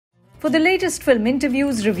For the latest film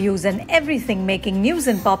interviews, reviews and everything making news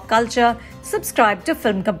in pop culture, subscribe to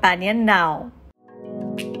Film Companion now.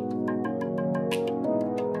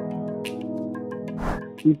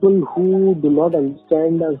 People who do not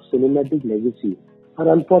understand our cinematic legacy are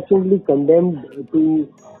unfortunately condemned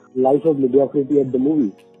to life of mediocrity at the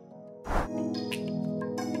movies.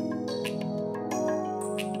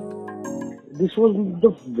 This was the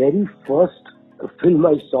very first film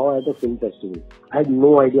I saw at a film festival. I had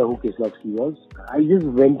no idea who Kieslowski was. I just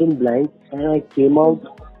went in blank and I came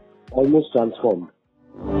out almost transformed.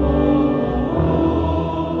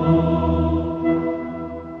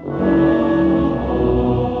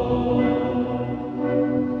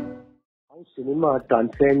 How cinema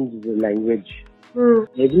transcends language.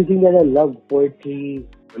 Everything that I love, poetry,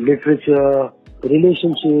 literature,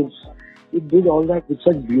 relationships, it did all that with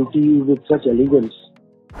such beauty, with such elegance.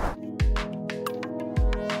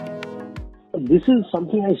 This is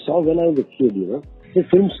something I saw when I was a kid, The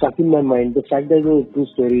film stuck in my mind. The fact that it was a true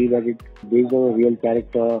story, that it's based on a real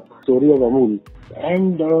character, story of Amul.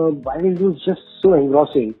 And it was just so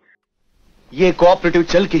engrossing. ये cooperative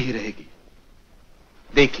चल के ही रहेगी.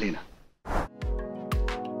 देख लेना.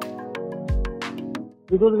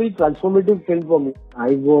 It was a very transformative film for me.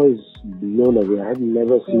 I was blown away. I had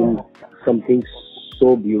never seen something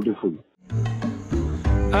so beautiful.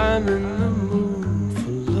 I'm in the mood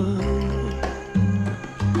for love.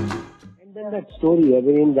 And then that story,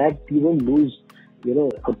 in that you don't lose,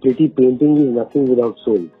 a pretty painting is nothing without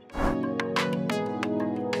soul.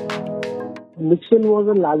 Nixon was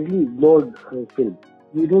a largely ignored film.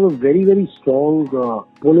 It was a very, very strong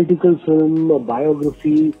political film, a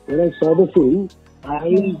biography. When I saw the film, I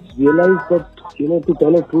realized that, to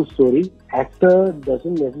tell a true story, actor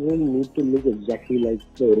doesn't necessarily need to look exactly like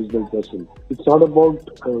the original person. It's not about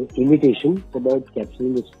imitation, it's about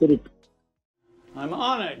capturing the spirit. I'm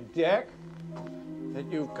honored, Dick, that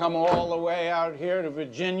you've come all the way out here to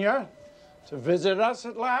Virginia to visit us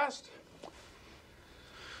at last.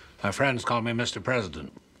 My friends call me Mr.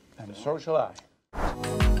 President. And so shall I.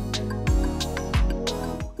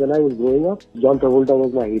 When I was growing up, John Travolta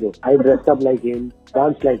was my hero. I dressed up like him,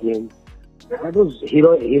 danced like him. That was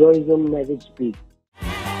heroism at its peak.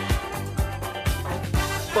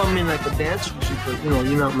 Well, I mean, like a dance with you, but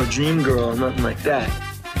you're not my dream girl or nothing like that.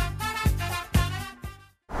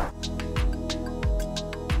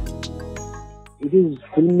 It is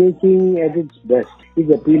filmmaking at its best.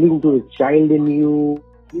 It's appealing to the child in you.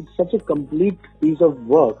 It's such a complete piece of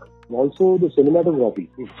work. Also, the cinematography.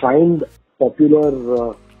 You find popular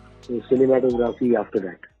cinematography after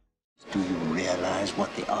that. Do you realize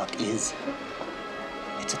what the Ark is?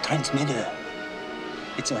 It's a transmitter.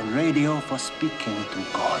 It's a radio for speaking to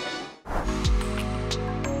God.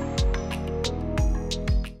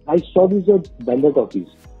 I saw this at Bandar Talkies.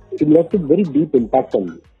 It left a very deep impact on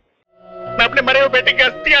me. मैं अपने मरे हुए बेटे की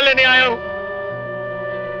अस्थियां लेने आया हूँ.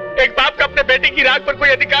 एक बाप का अपने बेटे की राख पर कोई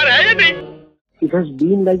अधिकार है या नहीं? It has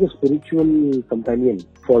been like a spiritual companion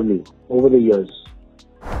for me over the years.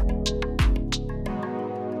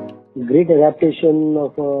 Great adaptation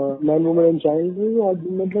of a man, woman and child.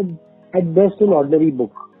 At best an ordinary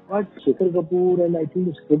book. But Shekhar Kapoor and I think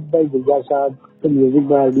the script by Gulzar Saab, the music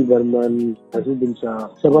by R.D. Burman, Masoom,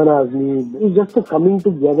 Shabana Azmi, it's just a coming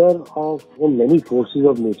together of many forces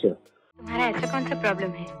of nature. तुम्हारा ऐसा कौन सा problem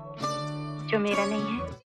है जो मेरा नहीं है?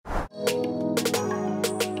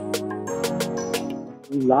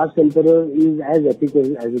 Last Emperor is as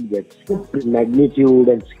epical as it gets. Its magnitude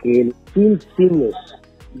and scale feels seamless,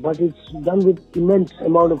 but it's done with immense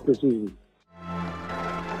amount of precision.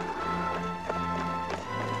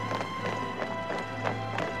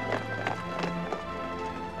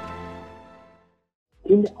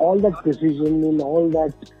 In all that precision, in all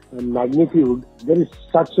that magnitude, there is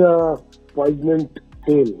such a poignant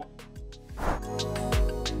tale.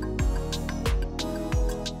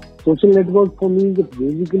 Social Network for me is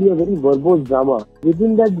basically a very verbose drama.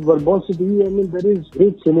 Within that verbosity, there is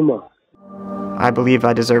great cinema. I believe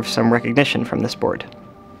I deserve some recognition from this board.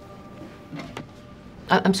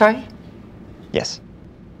 I'm sorry? Yes.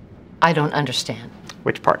 I don't understand.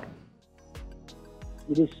 Which part?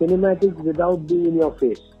 It is cinematic without being in your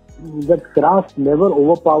face. The craft never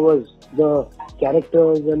overpowers the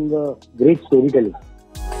characters and the great storytelling.